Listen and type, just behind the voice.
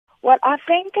Well, I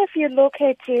think if you look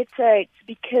at it, it's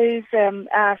because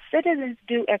citizens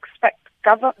do expect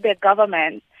their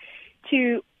government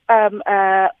to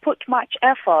put much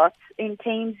effort in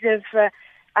terms of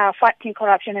fighting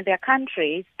corruption in their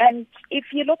countries. And if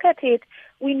you look at it,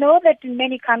 we know that in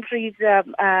many countries,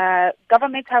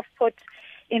 governments have put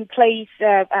in place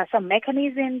some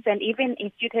mechanisms and even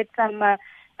instituted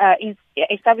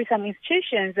established some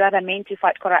institutions that are meant to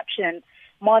fight corruption,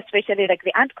 more especially like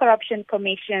the anti-corruption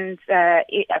commissions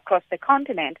across the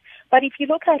continent. But if you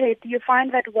look at it, you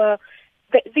find that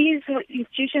these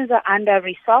institutions are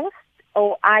under-resourced,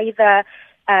 or either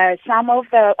some of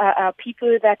the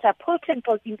people that are put in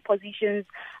positions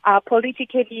are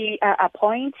politically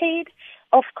appointed.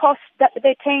 Of course,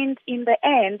 they tend in the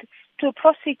end to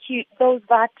prosecute those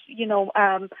that,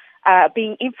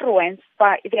 being influenced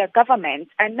by their government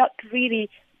and not really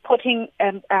putting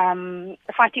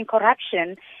fighting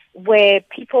corruption where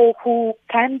people who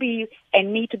can be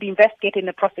and need to be investigated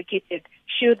and prosecuted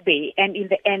should be, and in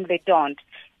the end they don't.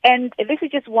 And this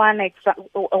is just one of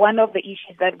the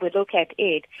issues that we look at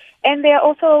it. And they're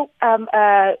also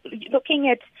looking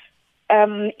at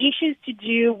issues to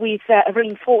do with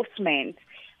reinforcement.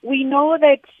 We know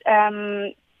that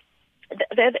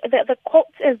the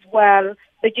courts as well,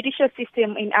 the judicial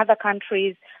system in other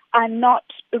countries are not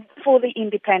fully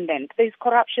independent. There's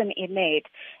corruption in it.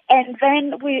 And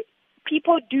then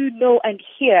people do know and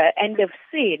hear and they've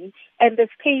seen and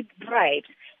they've paid bribes.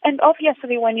 And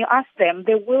obviously when you ask them,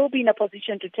 they will be in a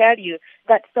position to tell you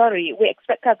that, sorry, we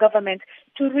expect our government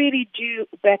to really do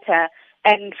better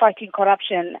in fighting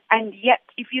corruption. And yet,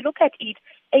 if you look at it,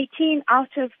 18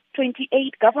 out of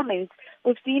 28 governments,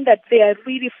 we've seen that they are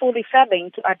really fully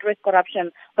failing to address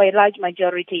corruption by a large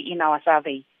majority in our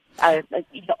survey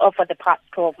over the past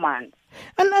 12 months.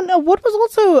 And what was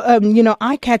also,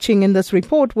 eye-catching in this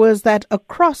report was that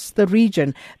across the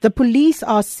region, the police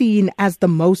are seen as the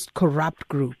most corrupt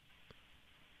group.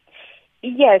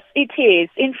 Yes, it is.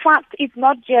 In fact, it's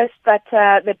not just that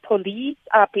the police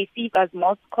are perceived as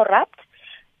most corrupt,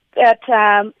 but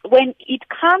when it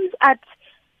comes at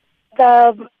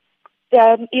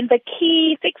in the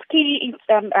six key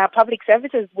public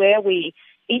services where we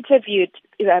interviewed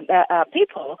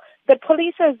people, the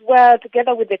police as well,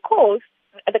 together with the courts,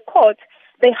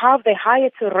 they have the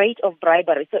highest rate of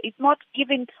bribery. So it's not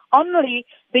even only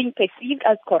being perceived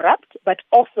as corrupt, but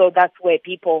also that's where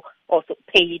people also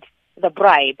paid the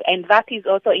bribe. And that is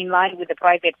also in line with the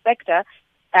private sector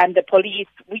and the police,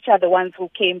 which are the ones who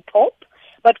came top.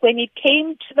 But when it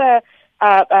came to the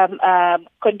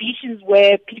conditions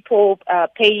where people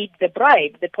paid the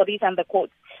bribe, the police and the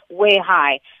courts were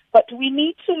high. But we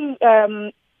need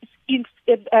to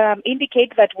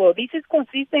indicate that, well, this is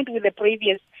consistent with the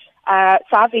previous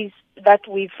surveys that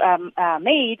we've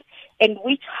made, and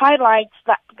which highlights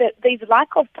that there's lack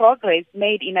of progress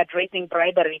made in addressing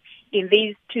bribery in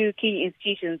these two key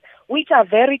institutions, which are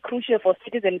very crucial for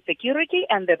citizen security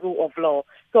and the rule of law.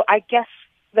 So I guess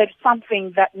there's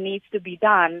something that needs to be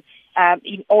done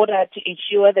in order to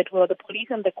ensure that, well, the police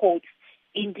and the courts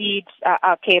indeed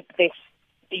are kept this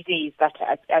disease that,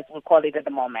 as we call it at the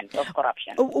moment, of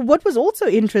corruption. What was also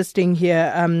interesting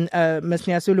here, Ms.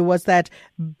 Nyasulu, was that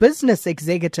business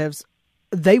executives,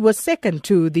 they were second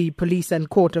to the police and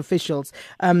court officials,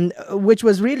 which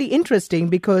was really interesting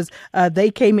because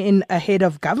they came in ahead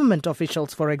of government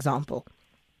officials, for example.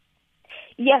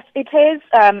 Yes, it is.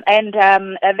 And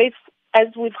this, as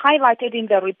we've highlighted in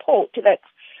the report, that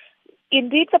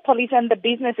indeed the police and the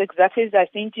business executives are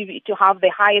seen to have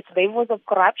the highest levels of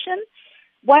corruption.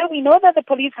 While we know that the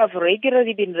police have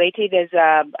regularly been rated as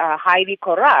highly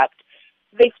corrupt,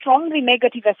 the strongly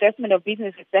negative assessment of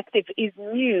business executives is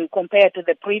new compared to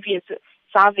the previous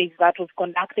surveys that we've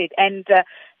conducted. And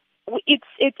it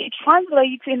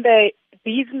translates in the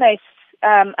business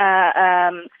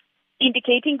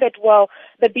indicating that, well,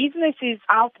 the businesses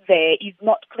out there is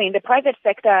not clean. The private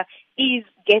sector is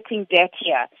getting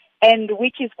dirtier, and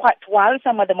which is quite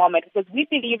worrisome at the moment, because we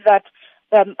believe that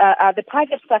the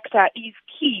private sector is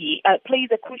key, plays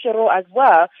a crucial role as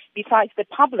well, besides the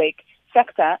public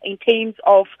sector, in terms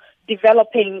of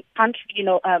developing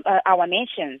our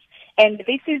nations. And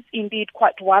this is indeed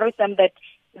quite worrisome that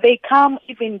they come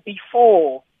even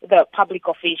before the public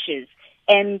officials.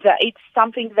 And it's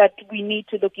something that we need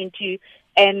to look into,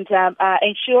 and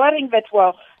ensuring that,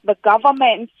 well, the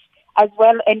government as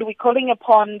well, and we're calling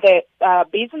upon the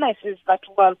businesses that,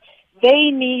 well,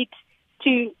 they need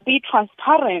to be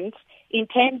transparent in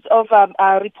terms of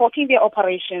reporting their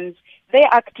operations, their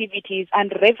activities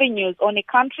and revenues on a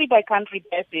country-by-country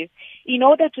basis in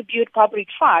order to build public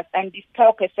trust and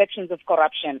dispel perceptions of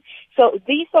corruption. So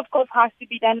this, of course, has to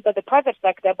be done by the private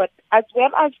sector, but as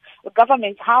well as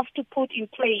governments have to put in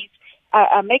place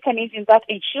a mechanism that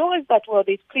ensures that, well,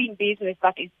 there's clean business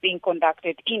that is being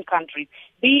conducted in countries,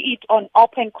 be it on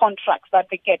open contracts that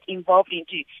they get involved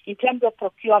into, in terms of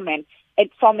procurement and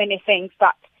so many things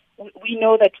that we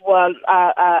know that will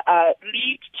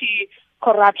lead to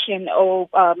corruption or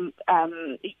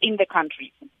in the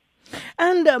country.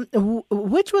 And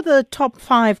which were the top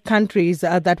 5 countries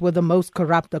that were the most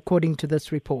corrupt according to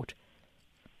this report?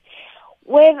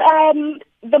 Well,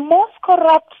 the most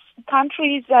corrupt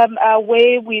countries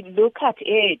where we look at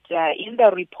it in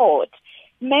the report,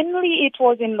 mainly it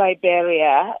was in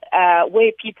Liberia,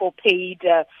 where people paid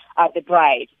the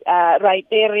bribes.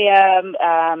 Liberia,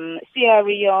 Sierra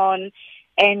Leone,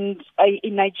 and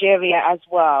in Nigeria as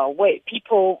well, where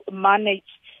people managed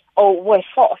or were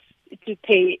forced to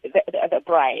pay the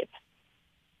bribe.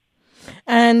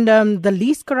 And the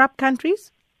least corrupt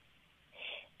countries?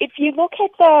 If you look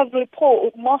at the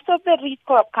report, most of the least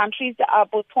corrupt countries are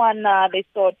Botswana,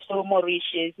 Lesotho,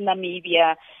 Mauritius,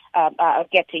 Namibia, are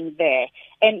getting there.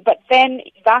 But then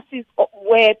that is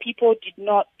where people did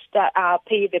not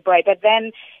pay the bribe. But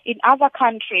then in other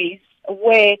countries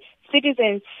where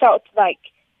citizens felt like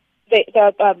the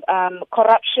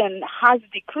corruption has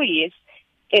decreased,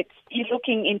 you're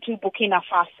looking into Burkina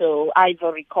Faso,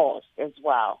 Ivory Coast as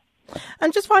well.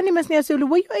 And just finally, Ms. Nyasulu,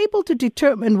 were you able to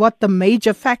determine what the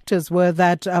major factors were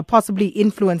that possibly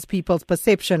influence people's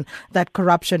perception that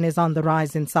corruption is on the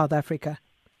rise in South Africa?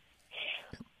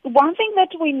 One thing that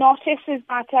we notice is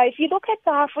that if you look at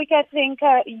South Africa, I think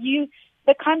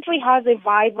the country has a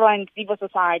vibrant civil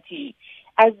society,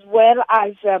 as well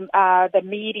as the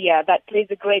media that plays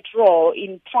a great role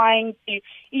in trying to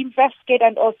investigate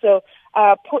and also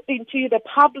put into the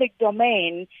public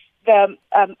domain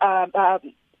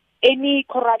any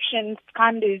corruption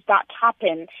scandals that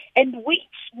happen, and which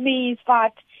means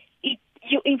that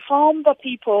you inform the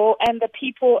people and the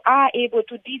people are able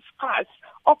to discuss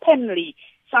openly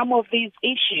some of these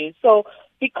issues. So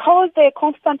because they're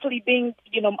constantly being,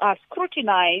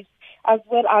 scrutinized as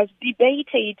well as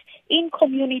debated in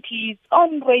communities,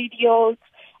 on radios,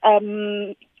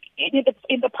 in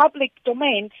the public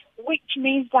domain, which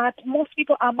means that most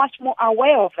people are much more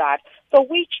aware of that. So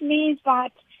which means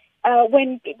that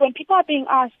when people are being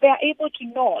asked, they are able to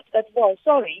note that, well,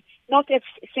 sorry, not a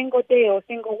single day or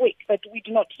single week that we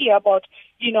do not hear about,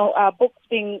 books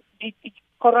being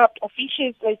corrupt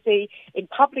officials, let's say, in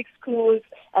public schools,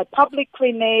 public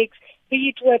clinics,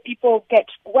 be it where people get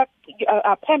work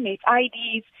permits,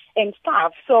 IDs, and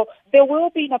stuff. So they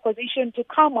will be in a position to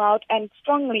come out and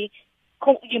strongly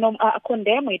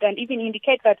condemn it and even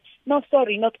indicate that, no,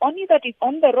 sorry, not only that it's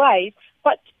on the rise,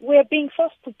 but we're being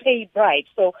forced to pay bribes.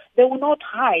 So they will not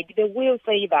hide. They will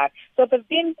say that. So there's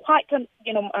been quite,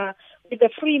 with the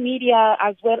free media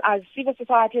as well as civil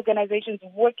society organizations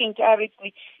working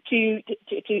tirelessly to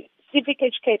civic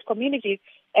educate communities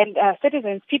and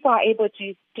citizens, people are able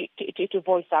to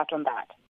voice out on that.